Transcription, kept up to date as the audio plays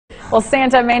Well,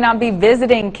 Santa may not be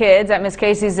visiting kids at Miss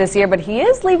Cayce's this year, but he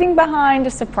is leaving behind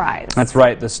a surprise. That's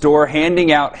right. The store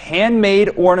handing out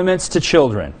handmade ornaments to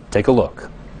children. Take a look.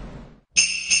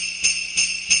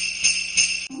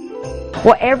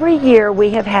 Well, every year we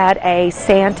have had a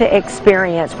Santa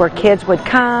experience where kids would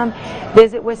come,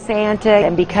 visit with Santa,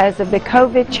 and because of the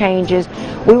COVID changes,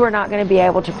 we were not going to be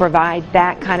able to provide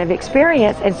that kind of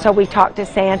experience. And so we talked to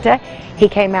Santa. He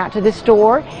came out to the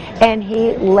store and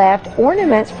he left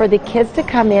ornaments for the kids to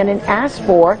come in and ask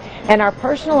for, and our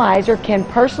personalizer can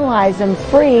personalize them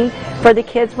free for the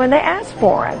kids when they ask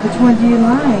for them. Which one do you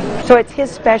like? So it's his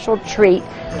special treat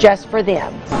just for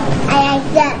them. I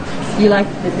like duck. You like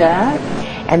the duck?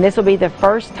 And this will be the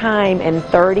first time in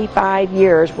 35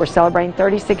 years, we're celebrating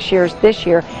 36 years this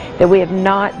year, that we have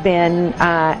not been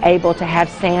able to have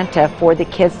Santa for the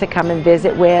kids to come and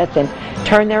visit with and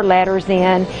turn their letters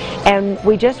in. And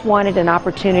we just wanted an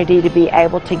opportunity to be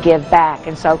able to give back.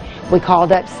 And so we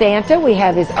called up Santa. We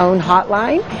have his own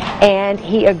hotline, and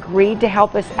he agreed to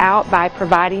help us out by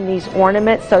providing these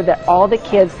ornaments so that all the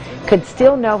kids could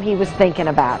still know he was thinking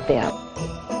about them.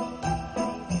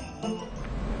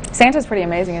 Santa's pretty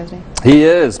amazing, isn't He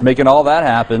is, making all that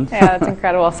happen. he? Yeah, that's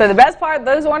incredible. So the best part,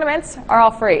 those ornaments are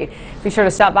all free. Be sure to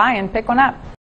stop by and pick one up.